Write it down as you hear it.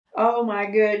Oh my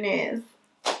goodness.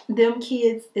 Them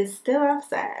kids is still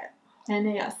outside and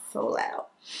they are so loud.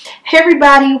 Hey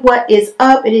everybody, what is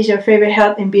up? It is your favorite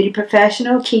health and beauty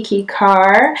professional, KiKi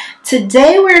Carr.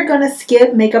 Today we're going to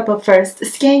skip makeup up first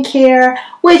skincare,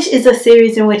 which is a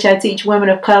series in which I teach women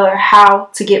of color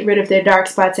how to get rid of their dark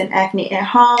spots and acne at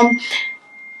home.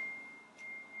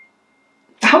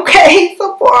 Okay,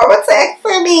 Sephora, text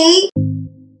for me.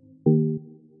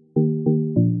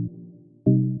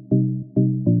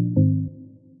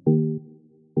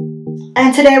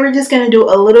 And today we're just going to do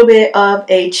a little bit of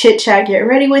a chit chat. Get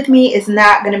ready with me. It's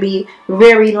not going to be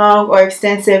very long or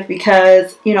extensive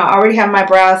because, you know, I already have my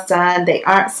brows done. They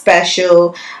aren't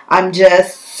special. I'm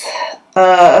just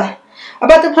about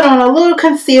to put on a little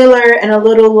concealer and a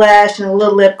little lash and a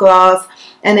little lip gloss.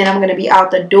 And then I'm going to be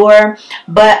out the door.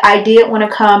 But I did want to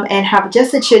come and have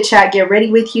just a chit chat. Get ready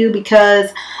with you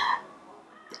because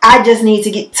I just need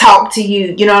to talk to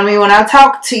you. You know what I mean? When I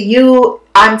talk to you,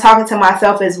 I'm talking to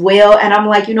myself as well. And I'm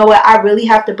like, you know what? I really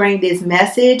have to bring this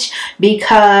message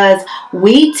because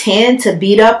we tend to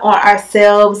beat up on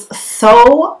ourselves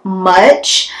so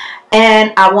much.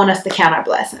 And I want us to count our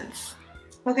blessings.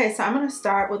 Okay, so I'm going to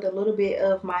start with a little bit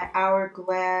of my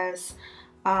Hourglass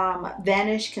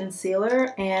Vanish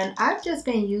Concealer. And I've just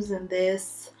been using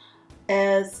this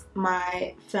as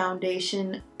my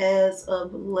foundation as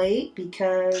of late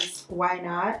because why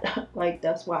not? Like,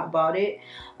 that's why I bought it.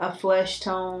 A flesh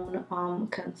tone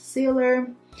concealer.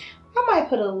 I might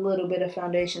put a little bit of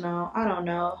foundation on. I don't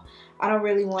know. I don't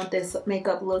really want this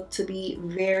makeup look to be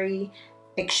very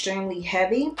extremely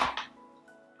heavy.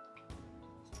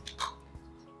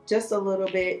 Just a little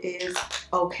bit is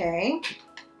okay.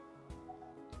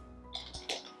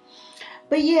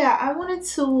 But yeah, I wanted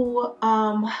to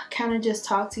kind of just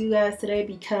talk to you guys today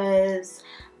because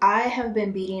I have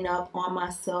been beating up on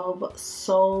myself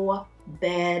so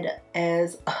bad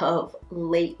as of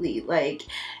lately. Like,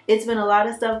 it's been a lot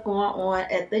of stuff going on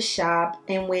at the shop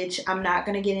in which I'm not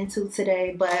going to get into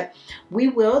today, but we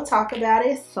will talk about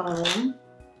it soon.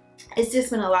 It's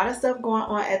just been a lot of stuff going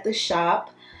on at the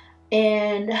shop.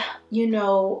 And, you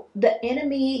know, the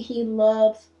enemy, he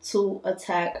loves to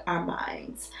attack our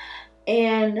minds.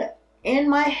 And in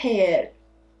my head,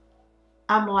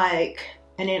 I'm like,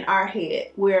 and in our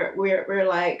head, we're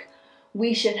like,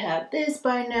 we should have this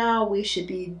by now. We should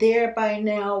be there by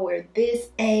now. We're this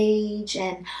age.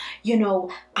 And, you know,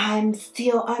 I'm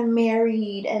still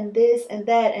unmarried and this and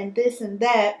that and this and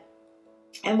that.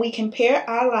 And we compare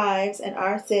our lives and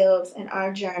ourselves and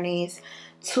our journeys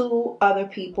to other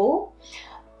people.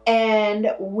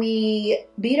 And we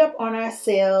beat up on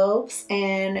ourselves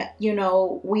and, you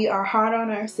know, we are hard on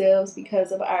ourselves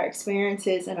because of our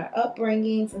experiences and our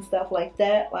upbringings and stuff like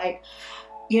that. Like,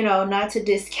 you know, not to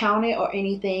discount it or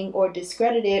anything or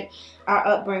discredit it. Our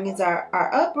upbringings are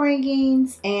our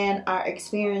upbringings and our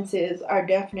experiences are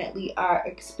definitely our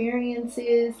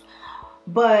experiences.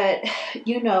 But,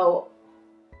 you know,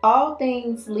 all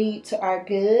things lead to our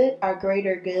good, our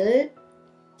greater good.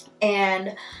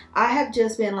 And I have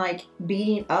just been like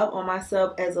beating up on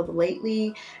myself as of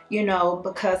lately, you know,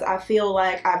 because I feel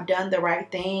like I've done the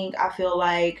right thing. I feel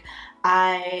like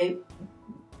I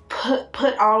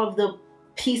put all of the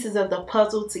pieces of the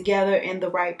puzzle together in the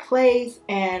right place,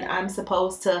 and I'm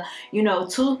supposed to, you know,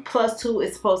 2 + 2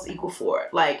 is supposed to equal 4.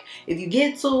 Like, if you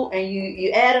get 2 and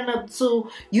you add another 2,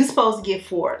 you're supposed to get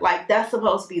 4. Like, that's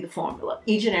supposed to be the formula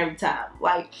each and every time.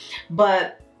 Like,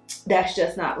 but that's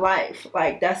just not life.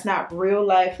 Like, that's not real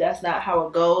life. That's not how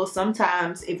it goes.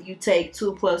 Sometimes if you take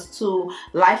 2 + 2,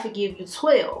 life will give you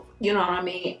 12. You know what I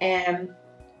mean? And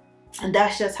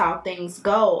that's just how things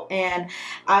go. And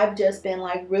I've just been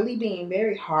like really being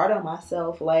very hard on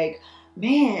myself. Like,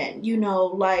 man, you know,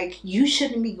 like, you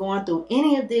shouldn't be going through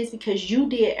any of this because you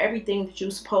did everything that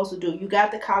you're supposed to do. You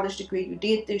got the college degree. You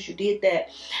did this. You did that.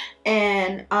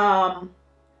 And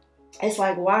it's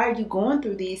like, why are you going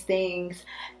through these things?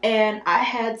 And I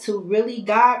had to really,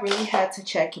 God really had to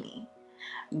check me.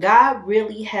 God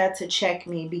really had to check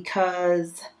me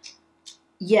because,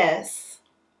 yes,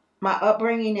 my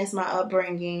upbringing is my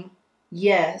upbringing.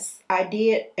 Yes, I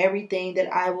did everything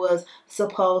that I was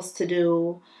supposed to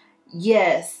do.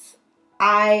 Yes,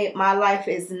 my life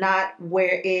is not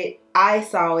where I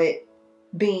saw it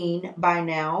being by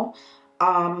now.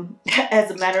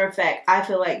 As a matter of fact, I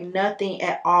feel like nothing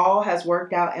at all has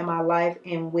worked out in my life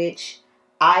in which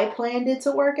I planned it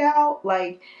to work out.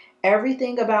 Like,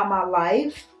 everything about my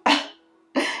life,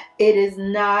 it is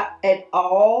not at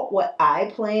all what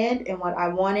I planned and what I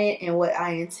wanted and what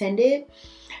I intended.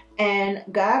 And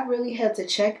God really had to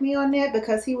check me on that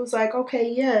because he was like,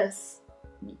 okay, yes,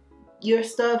 your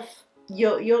stuff,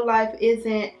 your life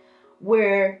isn't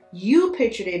where you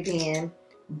pictured it being,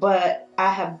 but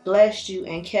I have blessed you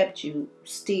and kept you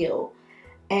still.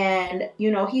 And,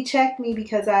 you know, he checked me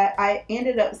because I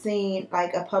ended up seeing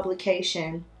like a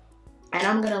publication, and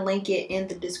I'm going to link it in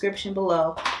the description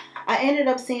below. I ended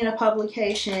up seeing a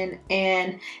publication,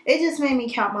 and it just made me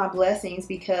count my blessings,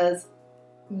 because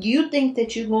you think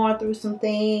that you're going through some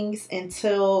things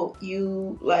until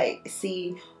you like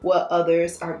see what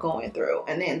others are going through.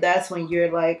 And then that's when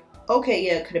you're like, okay,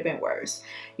 yeah, it could have been worse.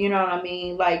 You know what I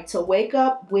mean? Like, to wake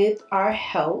up with our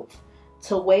health,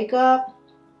 to wake up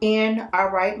in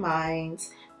our right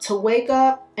minds, to wake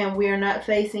up and we're not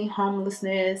facing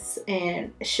homelessness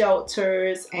and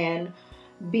shelters and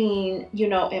being, you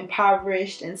know,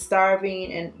 impoverished and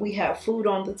starving, and we have food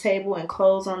on the table and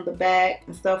clothes on the back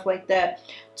and stuff like that.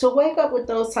 To wake up with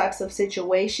those types of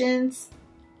situations,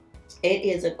 it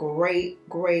is a great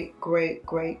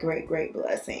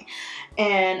blessing.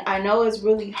 And I know it's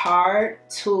really hard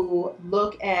to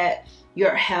look at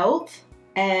your health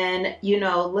and, you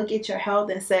know, look at your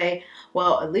health and say,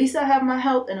 well, at least I have my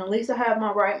health and at least I have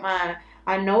my right mind.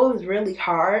 I know it was really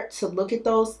hard to look at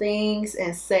those things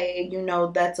and say, you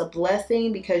know, that's a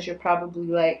blessing, because you're probably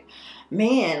like,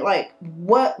 man, like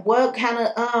what kind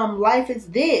of life is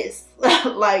this?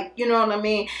 Like, you know what I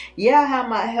mean? Yeah, I have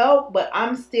my health, but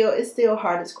it's still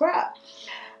hard as crap.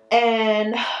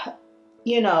 And,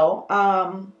 you know,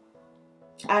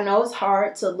 I know it's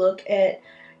hard to look at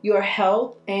your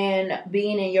health and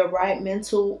being in your right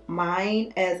mental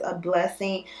mind as a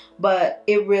blessing, but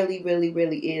it really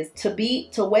is.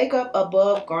 To wake up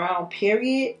above ground,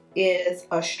 period, is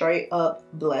a straight up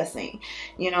blessing.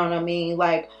 You know what I mean?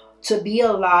 Like, to be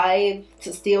alive,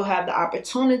 to still have the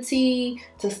opportunity,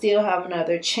 to still have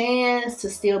another chance, to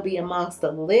still be amongst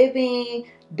the living,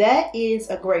 that is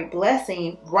a great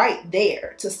blessing right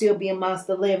there, to still be amongst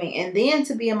the living, and then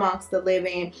to be amongst the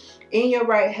living in your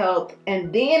right health,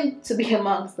 and then to be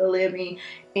amongst the living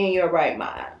in your right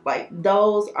mind. Like,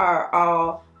 those are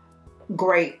all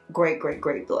great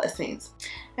blessings.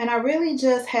 And I really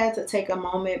just had to take a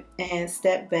moment and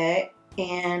step back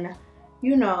and,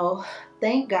 you know,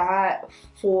 thank God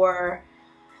for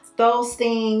those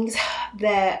things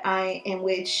that in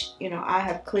which, you know, I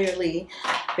have clearly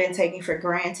been taking for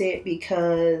granted,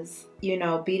 because, you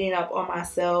know, beating up on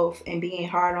myself and being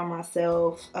hard on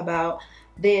myself about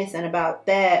this and about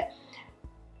that,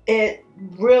 it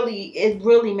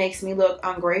really makes me look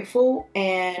ungrateful.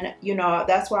 And, you know,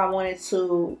 that's why I wanted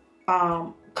to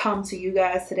come to you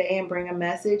guys today and bring a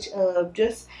message of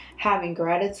just having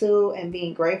gratitude and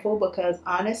being grateful, because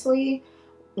honestly,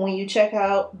 when you check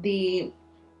out the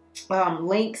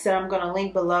links that I'm going to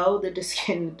link below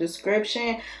in the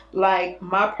description, like,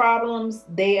 my problems,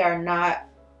 they are not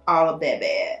all of that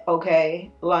bad, okay?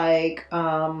 Like,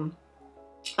 I'm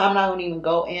not going to even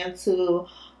go into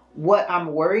what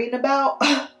I'm worrying about,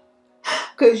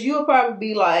 because you'll probably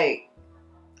be like,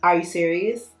 are you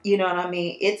serious? You know what I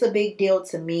mean? It's a big deal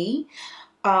to me,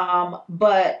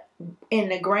 but in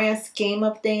the grand scheme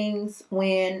of things,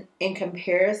 when in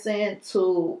comparison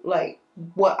to like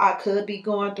what I could be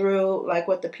going through, like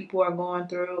what the people are going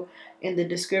through in the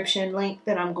description link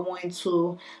that I'm going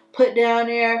to put down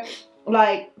there,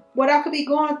 like what I could be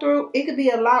going through, it could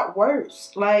be a lot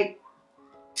worse. Like,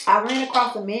 I ran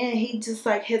across a man, he just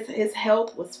like his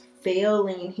health was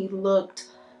failing. He looked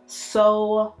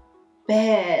so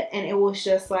bad, and it was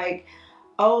just like,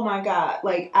 oh my God,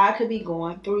 like I could be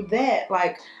going through that.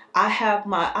 Like, I have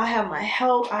my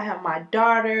health, I have my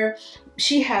daughter,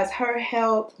 she has her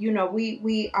health, you know,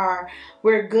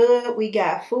 we're good, we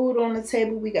got food on the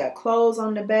table, we got clothes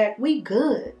on the back, we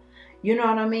good. You know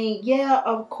what I mean? Yeah,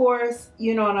 of course,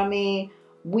 you know what I mean?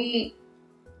 We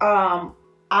I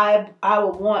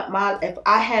would want if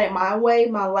I had it my way,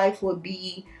 my life would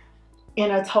be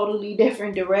in a totally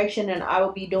different direction, and I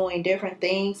would be doing different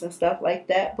things and stuff like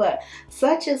that. But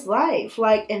such is life.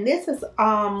 Like, and this is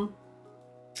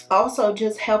also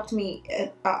just helped me.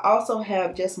 I also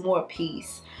have just more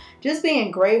peace, just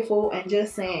being grateful and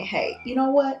just saying, hey, you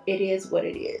know what? It is what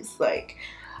it is. Like,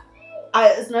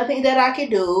 it's nothing that I can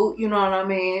do. You know what I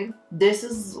mean? This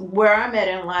is where I'm at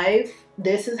in life.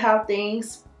 This is how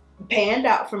things panned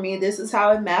out for me. This is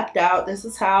how it mapped out. This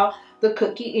is how the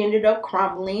cookie ended up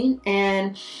crumbling.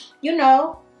 And, you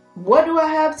know, what do I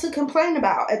have to complain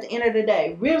about at the end of the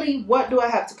day? Really, what do I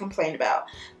have to complain about?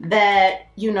 That,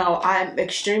 you know, I'm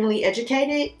extremely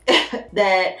educated,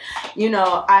 that, you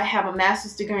know, I have a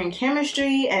master's degree in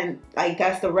chemistry, and like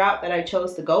that's the route that I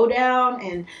chose to go down,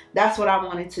 and that's what I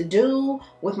wanted to do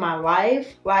with my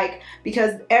life. Like,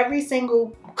 because every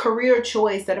single career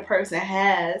choice that a person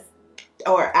has,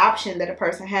 or option that a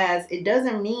person has, it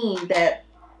doesn't mean that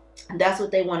that's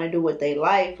what they want to do with their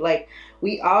life. Like,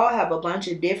 we all have a bunch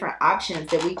of different options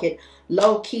that we could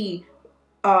low-key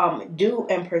do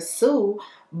and pursue,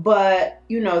 but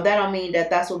you know, that don't mean that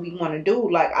that's what we want to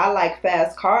do. Like, I like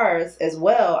fast cars as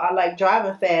well. I like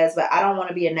driving fast, but I don't want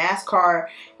to be a NASCAR,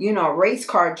 you know, race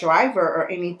car driver or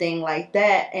anything like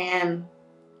that. And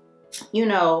you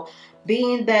know,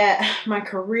 being that my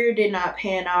career did not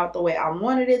pan out the way I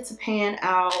wanted it to pan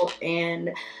out,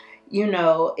 and you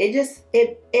know,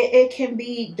 it can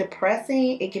be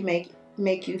depressing. It can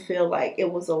make you feel like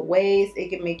it was a waste. It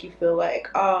can make you feel like,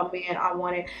 oh man,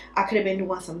 I could have been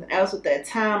doing something else with that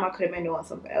time. I could have been doing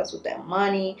something else with that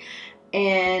money.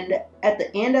 And at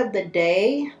the end of the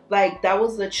day, like, that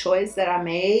was the choice that I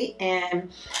made,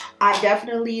 and I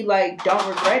definitely like don't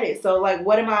regret it. So like,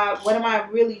 what am I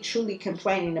really truly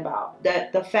complaining about?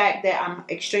 That the fact that I'm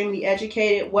extremely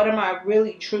educated, what am I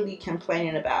really truly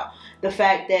complaining about? The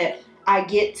fact that I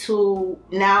get to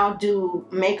now do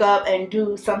makeup and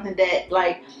do something that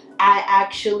like I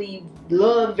actually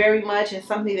love very much, and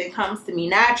something that comes to me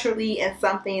naturally, and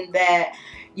something that,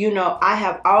 you know, I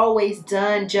have always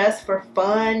done just for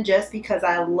fun, just because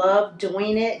I love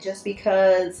doing it, just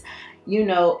because, you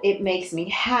know, it makes me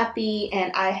happy,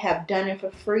 and I have done it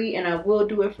for free, and I will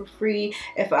do it for free.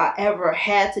 If I ever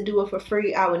had to do it for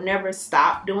free, I would never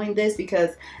stop doing this,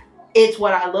 because it's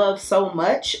what I love so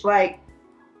much. Like,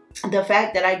 the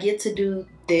fact that I get to do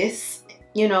this,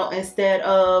 you know, instead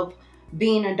of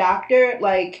being a doctor,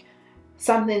 like,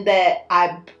 something that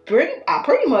I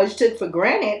pretty much took for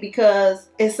granted, because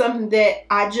it's something that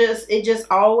it just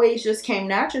always just came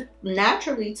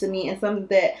naturally to me, and something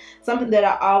that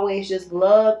I always just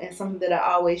loved, and something that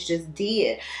I always just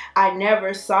did. I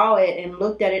never saw it and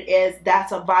looked at it as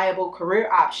that's a viable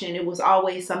career option. It was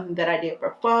always something that I did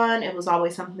for fun. It was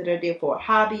always something that I did for a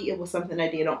hobby. It was something I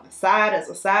did on the side as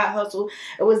a side hustle.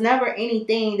 It was never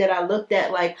anything that I looked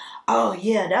at like, oh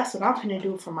yeah, that's what I'm gonna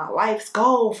do for my life's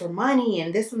goal, for money,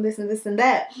 and this and this and this and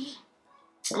that.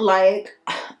 Like,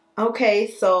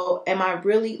 okay, so am I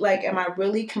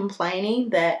really complaining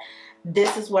that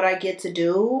this is what I get to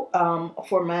do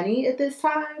for money at this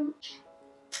time?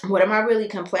 What am I really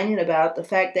complaining about? The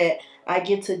fact that I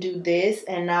get to do this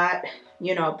and not,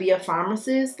 you know, be a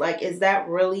pharmacist? Like, is that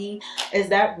really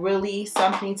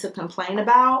something to complain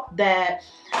about? That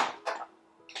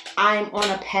I'm on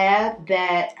a path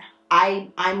that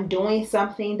I'm doing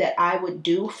something that I would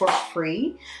do for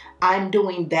free. I'm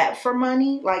doing that for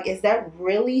money. Like, is that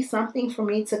really something for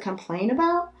me to complain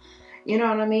about? You know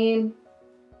what I mean?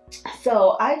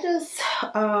 So I just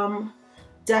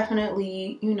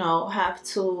definitely, you know, have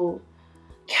to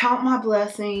count my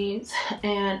blessings,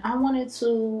 and I wanted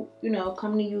to, you know,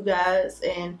 come to you guys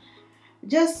and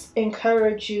just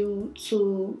encourage you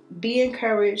to be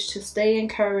encouraged, to stay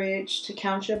encouraged, to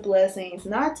count your blessings,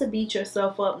 not to beat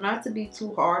yourself up, not to be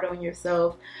too hard on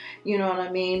yourself. You know what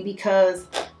I mean? Because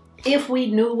if we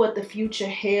knew what the future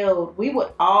held, we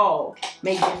would all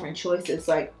make different choices.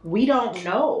 Like, we don't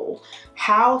know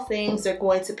how things are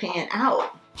going to pan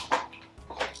out.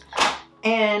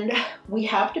 And we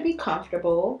have to be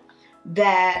comfortable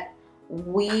that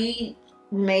we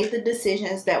made the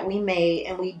decisions that we made,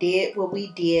 and we did what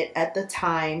we did at the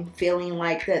time, feeling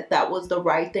like that was the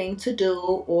right thing to do,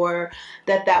 or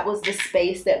that was the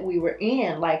space that we were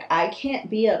in. Like, I can't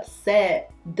be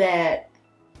upset that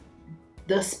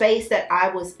the space that I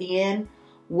was in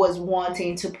was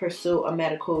wanting to pursue a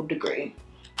medical degree.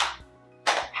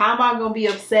 How am I going to be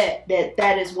upset that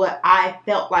that is what I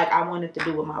felt like I wanted to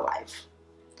do with my life?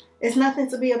 It's nothing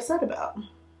to be upset about.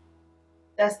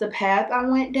 That's the path I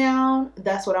went down.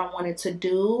 That's what I wanted to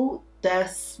do.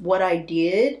 That's what I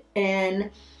did.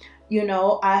 And, you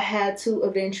know, I had to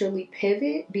eventually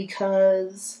pivot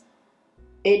because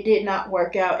it did not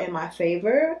work out in my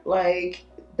favor. Like,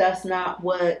 that's not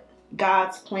what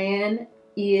God's plan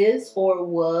is or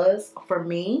was for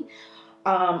me.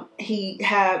 He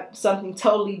had something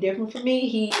totally different for me.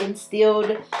 He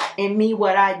instilled in me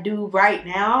what I do right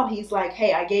now. He's like,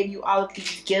 hey, I gave you all of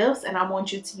these gifts and I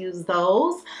want you to use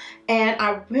those. And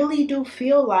I really do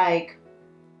feel like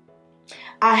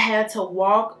I had to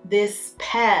walk this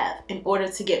path in order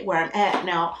to get where I'm at.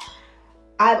 Now,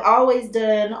 I've always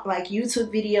done like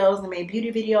YouTube videos and made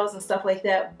beauty videos and stuff like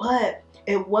that, but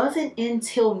it wasn't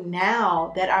until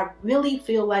now that I really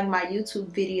feel like my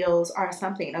YouTube videos are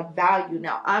something of value.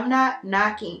 Now, I'm not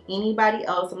knocking anybody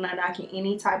else. I'm not knocking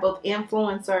any type of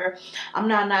influencer. I'm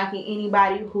not knocking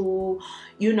anybody who,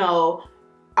 you know,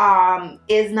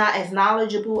 is not as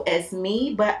knowledgeable as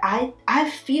me, but I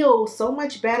feel so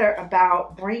much better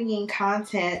about bringing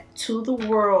content to the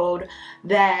world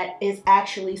that is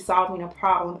actually solving a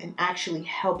problem and actually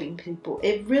helping people.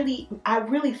 I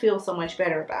really feel so much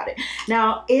better about it.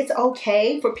 Now, it's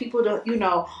okay for people to, you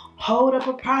know, hold up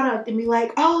a product and be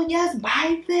like, oh yes,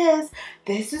 buy this.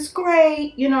 This is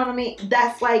great. You know what I mean?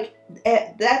 That's like,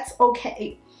 that's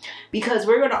okay, because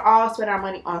we're going to all spend our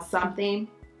money on something.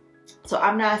 So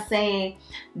I'm not saying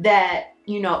that,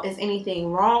 you know, is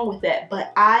anything wrong with that,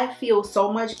 but I feel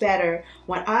so much better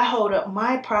when I hold up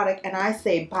my product and I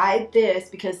say, buy this,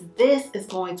 because this is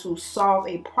going to solve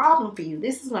a problem for you.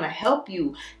 This is going to help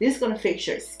you. This is going to fix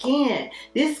your skin.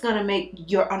 This is going to make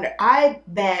your under eye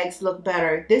bags look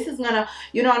better. This is going to,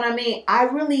 you know what I mean? I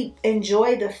really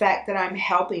enjoy the fact that I'm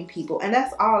helping people, and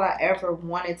that's all I ever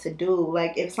wanted to do.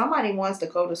 Like, if somebody wants to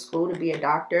go to school to be a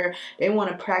doctor, they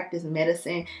want to practice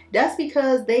medicine, that's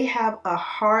because they have a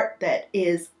heart that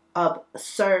is of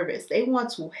service. They want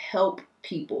to help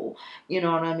people, you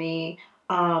know what I mean?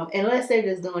 Unless they're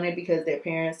just doing it because their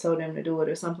parents told them to do it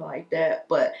or something like that.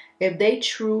 But if they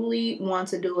truly want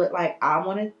to do it like I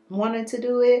wanted to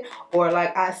do it, or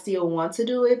like I still want to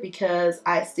do it because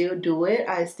I still do it.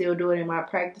 I still do it in my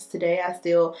practice today. I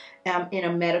still am in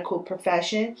a medical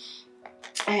profession.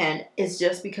 And it's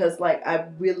just because, like, I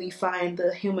really find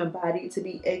the human body to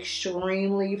be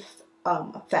extremely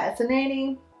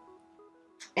fascinating.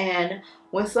 And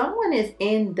when someone is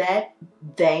in that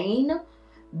vein,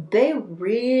 they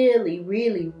really,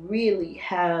 really, really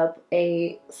have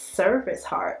a service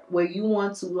heart where you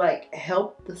want to, like,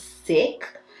 help the sick.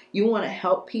 You want to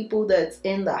help people that's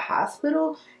in the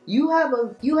hospital. You have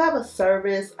a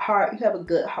service heart. You have a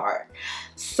good heart.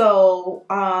 So,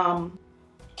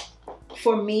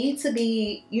 for me to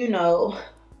be, you know,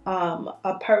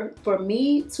 for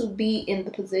me to be in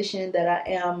the position that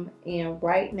I am in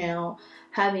right now,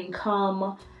 having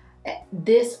come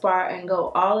this far and go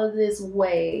all of this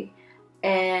way,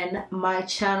 and my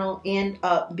channel end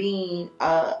up being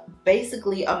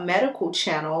basically a medical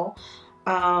channel,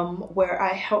 where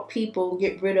I help people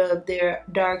get rid of their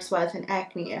dark spots and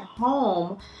acne at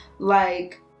home,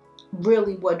 like,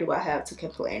 really, what do I have to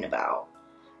complain about?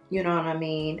 You know what I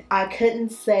mean? I couldn't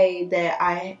say that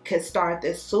I could start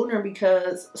this sooner,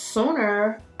 because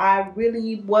sooner I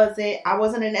wasn't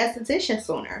an esthetician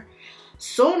sooner.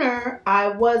 Sooner I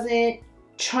wasn't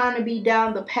trying to be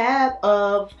down the path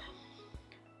of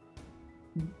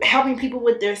helping people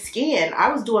with their skin.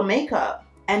 I was doing makeup.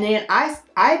 And then I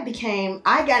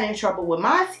got in trouble with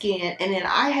my skin, and then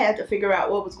I had to figure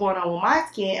out what was going on with my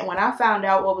skin. And when I found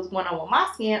out what was going on with my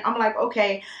skin, I'm like,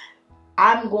 okay,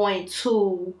 I'm going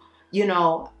to, you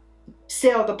know,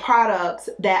 sell the products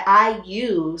that I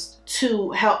use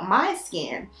to help my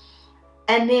skin.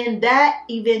 And then that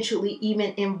eventually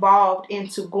even evolved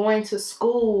into going to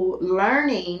school,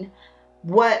 learning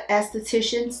what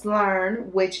estheticians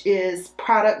learn, which is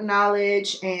product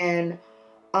knowledge and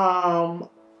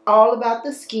all about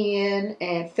the skin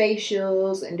and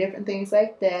facials and different things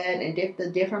like that, and the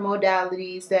different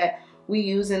modalities that we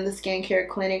use in the skincare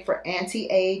clinic for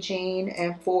anti-aging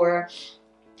and for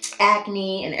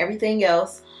acne and everything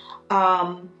else.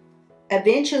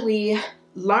 Eventually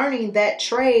learning that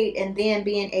trade, and then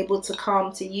being able to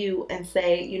come to you and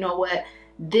say, you know what,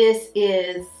 this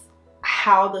is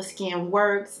how the skin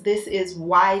works. This is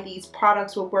why these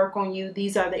products will work on you.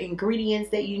 These are the ingredients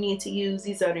that you need to use.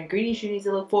 These are the ingredients you need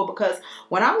to look for. Because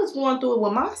when I was going through it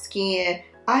with my skin,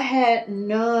 I had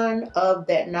none of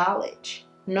that knowledge.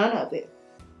 None of it.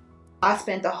 I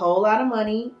spent a whole lot of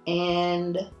money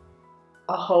and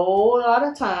a whole lot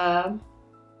of time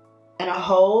and a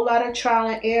whole lot of trial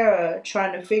and error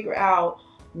trying to figure out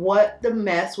what the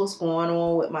mess was going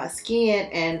on with my skin,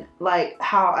 and like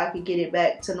how I could get it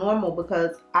back to normal,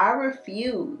 because I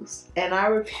refuse, and I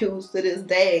refuse to this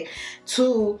day,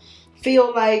 to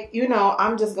feel like, you know,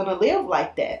 I'm just gonna live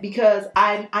like that, because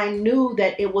I knew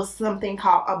that it was something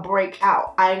called a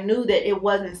breakout. I knew that it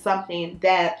wasn't something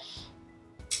that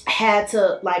I had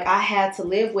to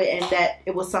live with, and that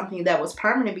it was something that was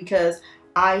permanent, because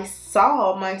I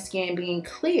saw my skin being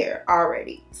clear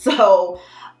already. So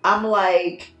I'm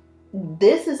like,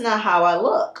 this is not how I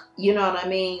look. You know what I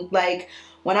mean? Like,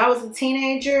 when I was a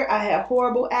teenager, I had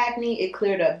horrible acne. It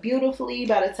cleared up beautifully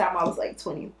by the time I was like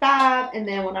 25. And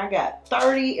then when I got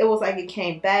 30, it was like it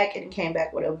came back, and it came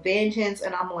back with a vengeance.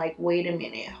 And I'm like, wait a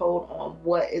minute, hold on,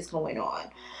 what is going on?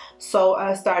 So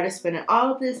I started spending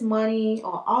all of this money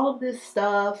on all of this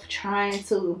stuff, trying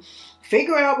to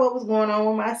figure out what was going on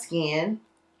with my skin.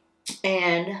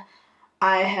 And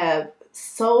I have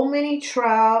so many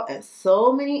trial and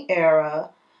so many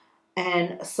error.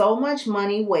 and so much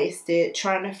money wasted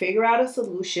trying to figure out a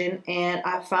solution. And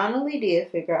I finally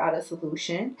did figure out a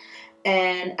solution.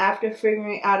 And after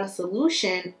figuring out a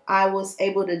solution, I was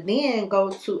able to then go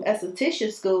to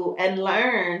esthetician school and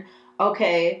learn,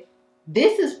 okay,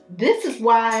 this is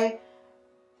why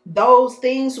those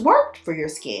things worked for your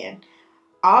skin.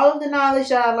 All of the knowledge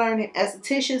that I learned in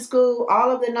esthetician school, all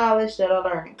of the knowledge that I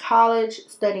learned in college,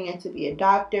 studying to be a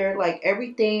doctor, like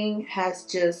everything has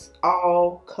just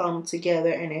all come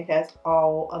together and it has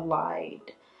all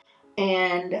aligned.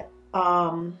 And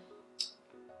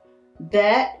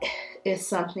that is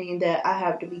something that I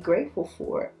have to be grateful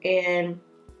for. And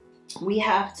we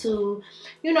have to,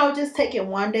 you know, just take it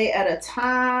one day at a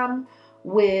time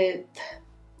with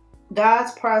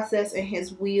God's process and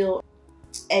His will.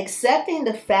 Accepting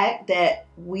the fact that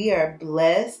we are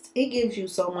blessed, it gives you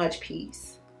so much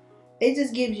peace. It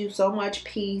just gives you so much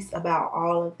peace about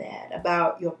all of that,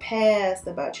 about your past,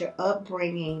 about your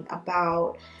upbringing,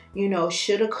 about, you know,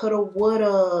 shoulda, coulda,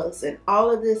 wouldas, and all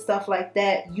of this stuff like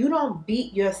that. You don't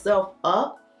beat yourself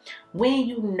up when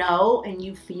you know and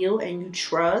you feel and you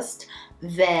trust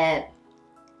that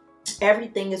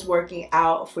everything is working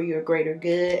out for your greater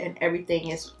good and everything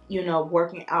is, you know,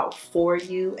 working out for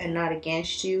you and not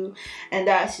against you. And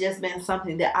that's just been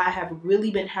something that I have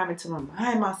really been having to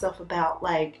remind myself about.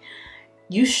 Like,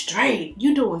 you straight,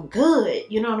 you doing good,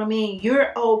 you know what I mean?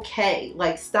 You're okay.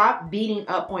 Like, stop beating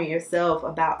up on yourself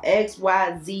about X,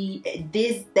 Y, Z,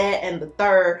 this, that, and the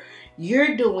third.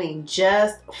 You're doing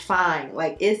just fine.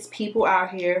 Like, it's people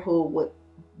out here who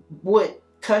would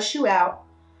cuss you out,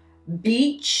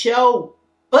 beat your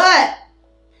butt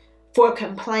for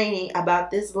complaining about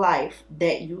this life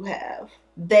that you have.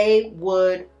 They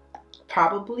would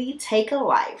probably take a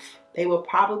life. They would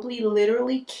probably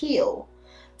literally kill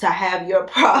to have your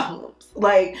problems.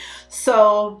 Like,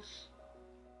 so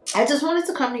I just wanted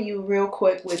to come to you real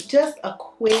quick with just a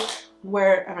quick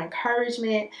word of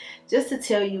encouragement, just to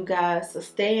tell you guys to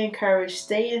stay encouraged,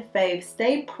 stay in faith,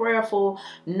 stay prayerful,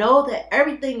 know that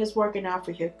everything is working out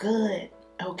for your good.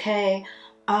 Okay,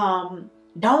 don't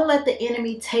let the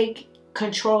enemy take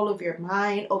control of your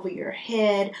mind, over your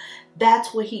head.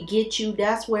 That's where he gets you.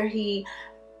 That's where he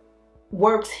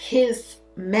works his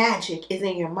magic, is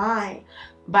in your mind,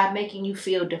 by making you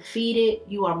feel defeated.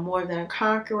 You are more than a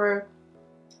conqueror.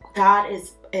 God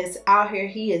is out here.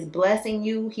 He is blessing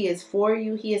you. He is for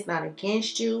you. He is not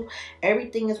against you.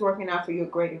 Everything is working out for your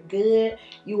greater good.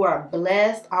 You are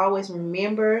blessed. Always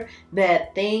remember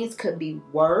that things could be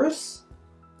worse.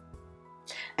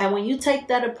 And when you take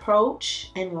that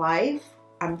approach in life,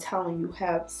 I'm telling you,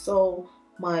 have so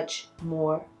much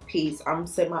more peace. I'm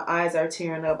saying my eyes are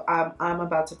tearing up. I'm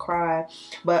about to cry,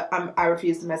 but I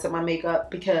refuse to mess up my makeup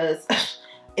because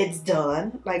it's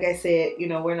done. Like I said, you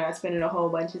know, we're not spending a whole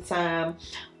bunch of time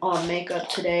on makeup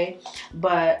today,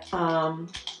 but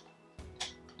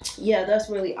yeah, that's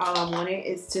really all I wanted,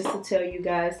 is just to tell you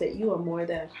guys that you are more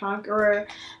than a conqueror,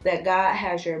 that God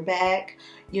has your back.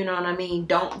 You know what I mean?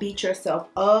 Don't beat yourself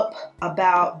up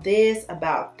about this,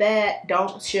 about that.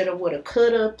 Don't shoulda, woulda,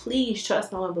 coulda. Please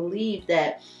trust, know, and believe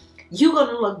that you're going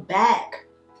to look back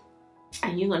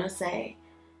and you're going to say,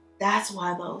 that's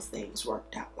why those things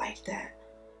worked out like that.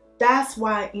 That's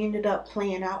why it ended up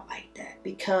playing out like that,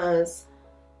 because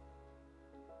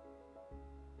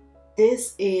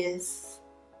this is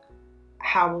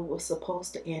how it was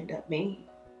supposed to end up being,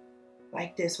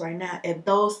 like this right now. If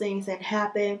those things didn't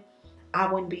happen,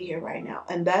 I wouldn't be here right now.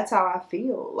 And that's how I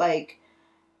feel. Like,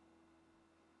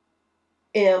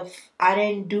 if I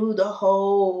didn't do the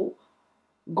whole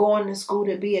going to school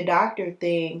to be a doctor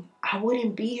thing, I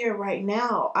wouldn't be here right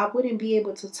now. I wouldn't be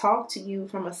able to talk to you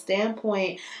from a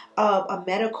standpoint of a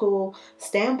medical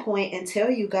standpoint and tell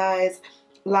you guys,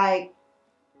 like,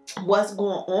 what's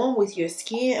going on with your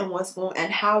skin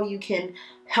and how you can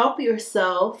help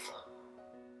yourself,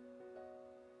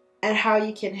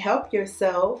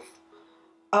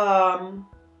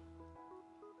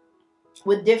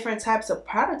 with different types of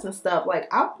products and stuff.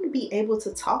 Like, I wouldn't be able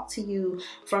to talk to you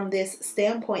from this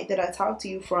standpoint that I talk to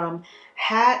you from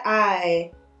had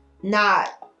I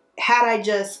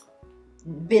just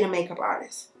been a makeup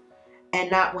artist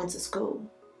and not went to school.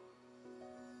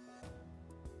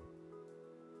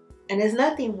 And there's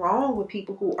nothing wrong with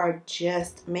people who are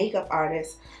just makeup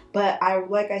artists. But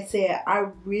like I said, I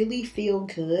really feel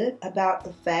good about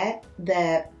the fact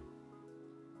that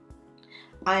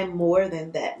I'm more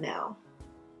than that now.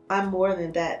 I'm more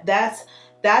than that. That's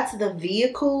the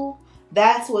vehicle.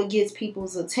 That's what gets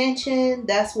people's attention.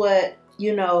 That's what,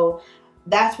 you know,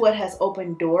 that's what has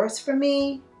opened doors for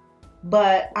me.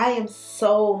 But I am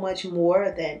so much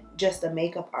more than just a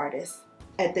makeup artist.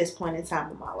 at this point in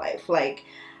time in my life. Like,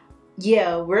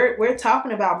 yeah, we're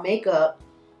talking about makeup,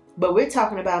 but we're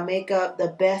talking about makeup, the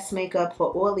best makeup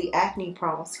for oily, acne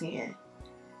prone skin.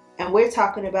 And we're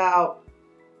talking about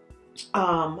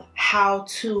how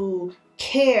to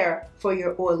care for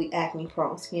your oily, acne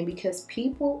prone skin, because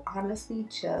people honestly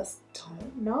just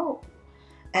don't know.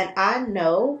 And I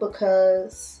know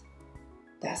because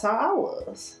that's how I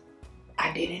was.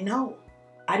 I didn't know.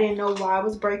 I didn't know why I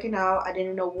was breaking out. I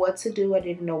didn't know what to do. I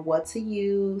didn't know what to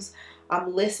use.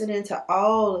 I'm listening to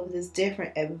all of this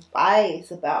different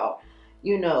advice about,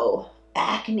 you know,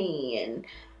 acne and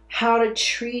how to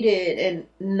treat it, and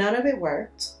none of it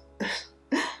worked.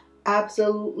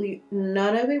 Absolutely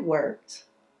none of it worked.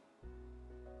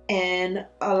 And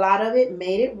a lot of it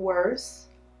made it worse.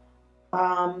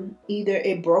 Either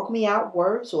it broke me out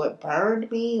worse, or it burned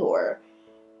me, or,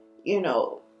 you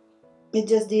know, it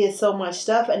just did so much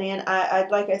stuff. And then I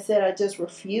like I said, I just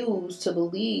refused to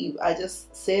believe. I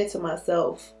just said to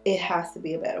myself, it has to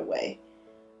be a better way.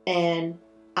 And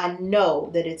I know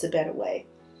that it's a better way.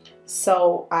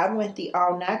 So I went the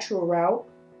all natural route,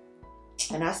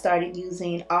 and I started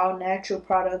using all natural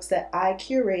products that I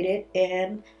curated,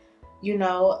 and, you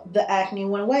know, the acne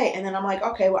went away. And then I'm like,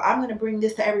 okay, well, I'm going to bring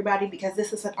this to everybody because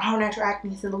this is an all natural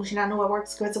acne solution. I know it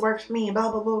works because it works for me, and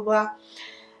blah, blah, blah, blah.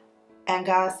 And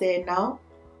God said, no,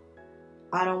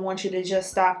 I don't want you to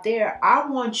just stop there. I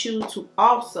want you to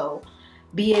also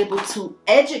be able to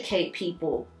educate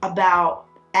people about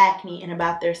acne and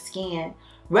about their skin,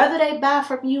 whether they buy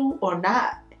from you or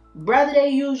not, whether they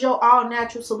use your all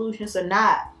natural solutions or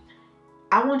not.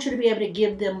 I want you to be able to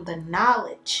give them the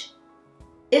knowledge.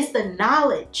 It's the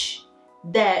knowledge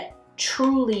that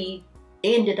truly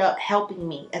ended up helping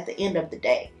me at the end of the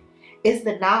day. It's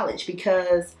the knowledge,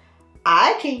 because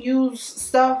I can use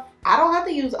stuff. I don't have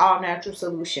to use all natural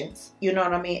solutions. You know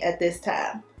what I mean? At this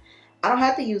time, I don't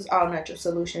have to use all natural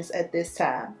solutions at this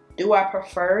time. Do I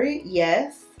prefer it?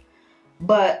 Yes.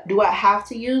 But do I have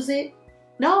to use it?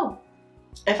 No.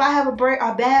 If I have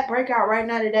a bad breakout right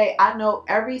now today, I know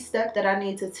every step that I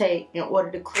need to take in order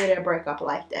to clear that breakup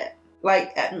like that.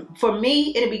 Like, for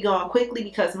me, it'll be going quickly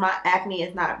because my acne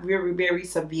is not very, very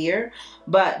severe.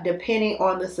 But depending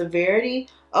on the severity,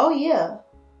 oh yeah,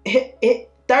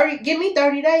 give me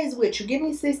 30 days with you. Give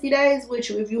me 60 days with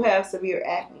you if you have severe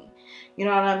acne. You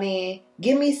know what I mean?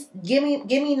 Give me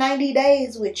 90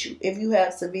 days with you if you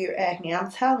have severe acne.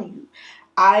 I'm telling you,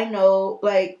 I know,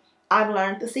 like, I've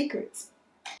learned the secrets.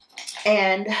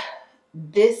 And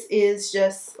this is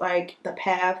just like the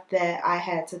path that I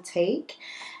had to take.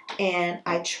 And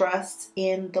I trust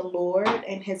in the Lord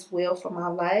and His will for my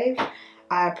life.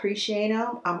 I appreciate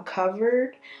Him. I'm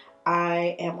covered.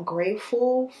 I am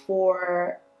grateful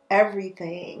for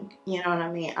everything. You know what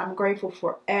I mean? I'm grateful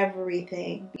for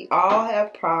everything. We all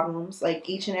have problems, like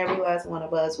each and every last one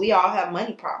of us. We all have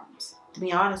money problems, to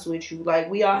be honest with you. Like,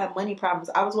 we all have money problems.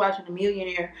 I was watching a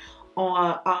millionaire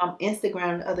on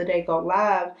Instagram the other day go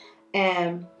live,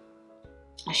 and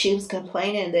she was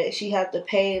complaining that she had to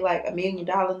pay like $1 million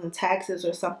in taxes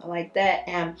or something like that.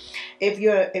 And if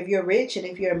you're rich and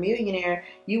if you're a millionaire,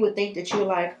 you would think that you're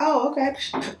like, oh, okay,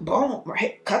 boom,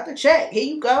 right, cut the check, here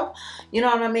you go. You know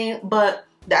what I mean? But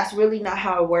that's really not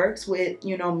how it works with,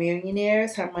 you know,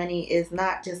 millionaires. Her money is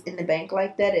not just in the bank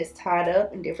like that. It's tied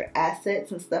up in different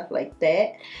assets and stuff like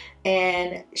that.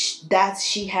 And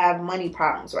she have money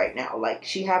problems right now. Like,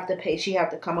 she have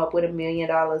to come up with $1 million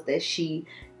that she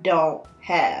don't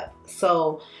have.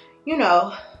 So, you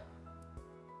know,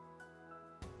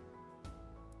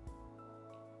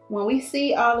 when we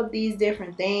see all of these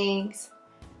different things,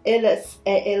 it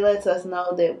lets us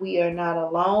know that we are not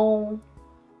alone.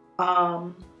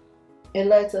 It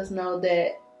lets us know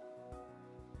that,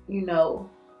 you know,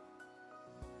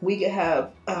 we could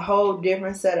have a whole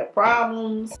different set of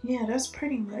problems. Yeah, that's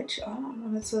pretty much all I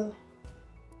wanted to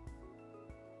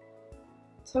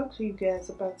talk to you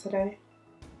guys about today.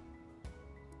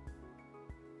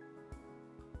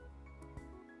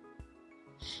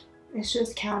 It's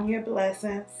just counting your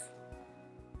blessings,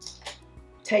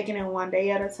 taking it one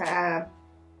day at a time,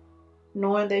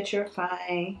 knowing that you're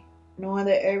fine, knowing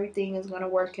that everything is going to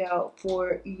work out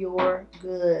for your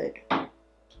good.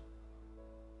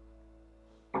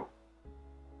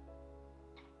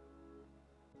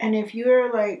 And if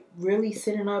you're like really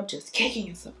sitting up just kicking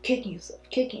yourself,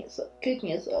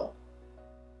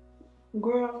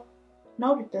 girl,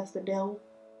 know that that's the devil.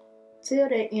 Tell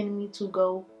that enemy to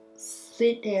go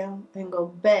sit down and go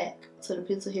back to the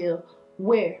pits of hell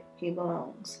where he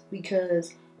belongs,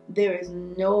 because there is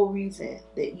no reason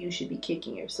that you should be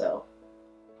kicking yourself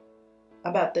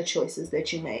about the choices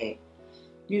that you made.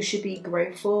 You should be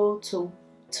grateful to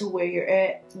to where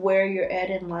you're at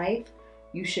in life,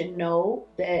 you should know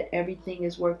that everything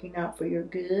is working out for your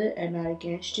good and not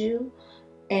against you.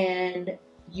 And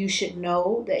you should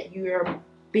know that you're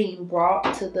being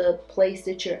brought to the place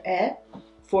that you're at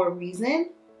for a reason.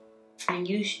 And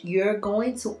you're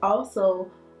going to also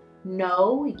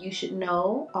know, you should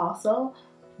know also,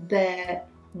 that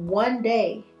one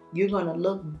day you're going to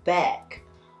look back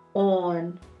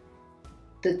on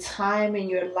the time in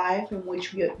your life in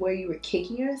which where you were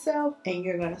kicking yourself, and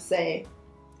you're going to say,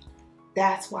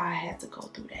 that's why I had to go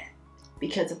through that.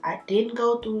 Because if I didn't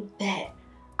go through that,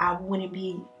 I wouldn't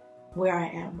be where I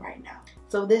am right now.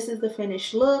 So this is the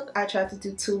finished look. I tried to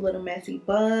do 2 little messy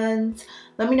buns.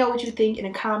 Let me know what you think in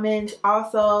the comments.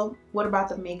 Also, what about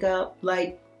the makeup?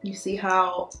 Like, you see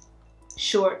how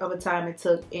short of a time it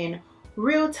took in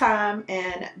real time,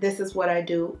 and this is what I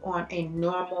do on a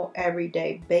normal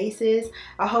everyday basis.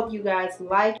 I hope you guys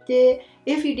liked it.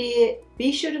 If you did,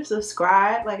 be sure to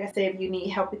subscribe. Like I said, if you need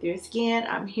help with your skin,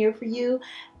 I'm here for you,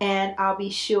 and I'll be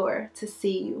sure to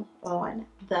see you on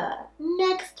the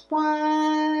next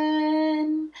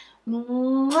one.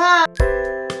 Mwah!